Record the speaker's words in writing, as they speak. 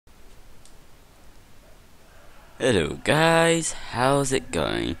Hello guys, how's it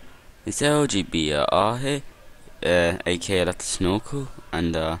going? It's LGBR here, aka Let the Snorkel,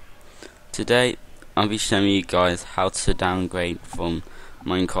 and today I'll be showing you guys how to downgrade from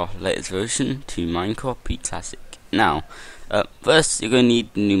Minecraft latest version to Minecraft Pre-Classic. Now, first you're going to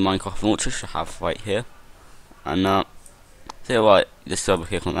need the new Minecraft launcher, which I have right here, and so right, just double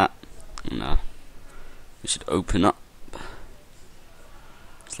click on that, and it should open up.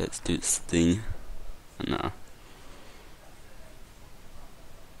 So let's do this thing, and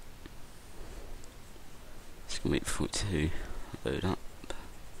just gonna wait for it to load up.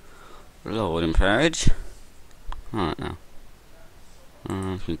 Loading page. Alright now.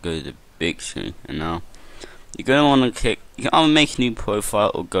 I'm gonna go to the big screen, and now you're gonna wanna click, you can either make a new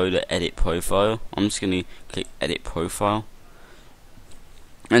profile or go to edit profile. I'm just gonna click edit profile.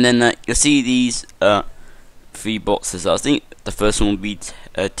 And then you'll see these three boxes. I think the first one will be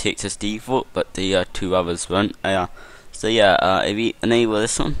ticked as default, but the two others won't. So yeah, if you enable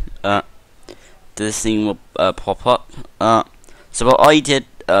this one, this thing will pop up. So what I did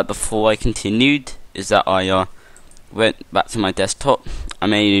before I continued is that I went back to my desktop. I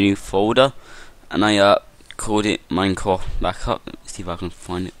made a new folder and I called it Minecraft Backup. Let me see if I can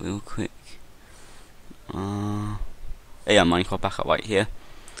find it real quick. Yeah, Minecraft Backup right here.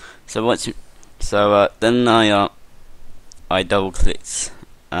 So then I double clicked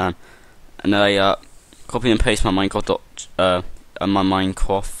and I copy and paste my Minecraft my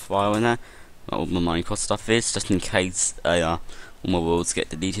Minecraft file in there. All my Minecraft stuff is, just in case all my worlds get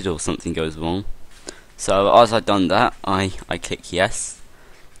deleted or something goes wrong. So as I've done that, I click yes,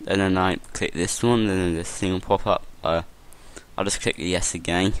 and then I click this one, and then this thing will pop up. I'll just click yes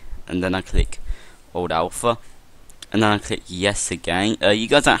again, and then I click old alpha, and then I click yes again. You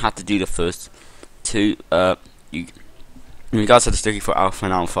guys don't have to do the first two. You guys are just looking for alpha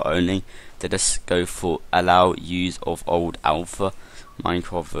and alpha only. They just go for allow use of old alpha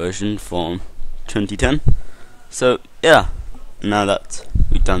Minecraft version from 2010. So yeah, now that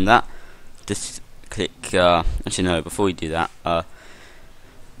we've done that, just click actually no, before we do that,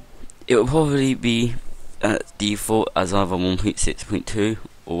 it will probably be default as either 1.6.2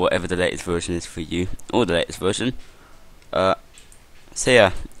 or whatever the latest version is for you, or the latest version. So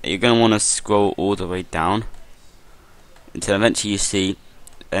yeah, you're going to want to scroll all the way down until eventually you see,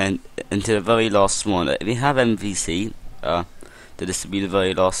 and until the very last one. If you have MVC, then this will be the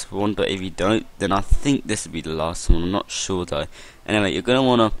very last one, but if you don't, then I think this will be the last one. I'm not sure though. Anyway, you're going to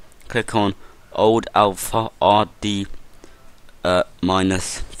want to click on old alpha RD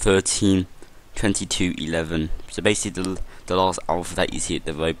minus 132211. So basically the last alpha that you see at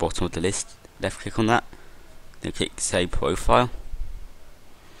the very bottom of the list. Left click on that, then click save profile,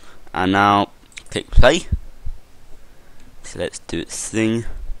 and now click play. So let's do its thing,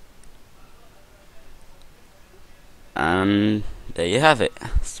 and there you have it.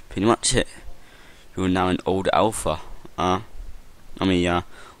 That's pretty much it. You're now in old alpha. Or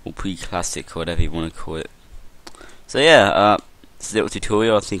pre-classic, or whatever you want to call it. So yeah, it's a little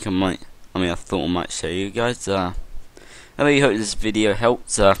tutorial. I thought I might show you guys. I really hope this video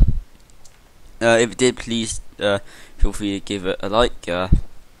helped. If it did, please feel free to give it a like.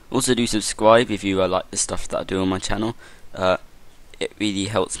 Also do subscribe if you like the stuff that I do on my channel. It really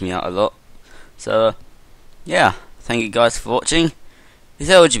helps me out a lot. So yeah, thank you guys for watching. It's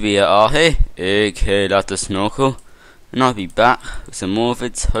LGBR here, aka Let the Snorkel, and I'll be back with some more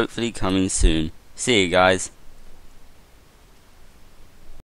vids, hopefully coming soon. See you guys.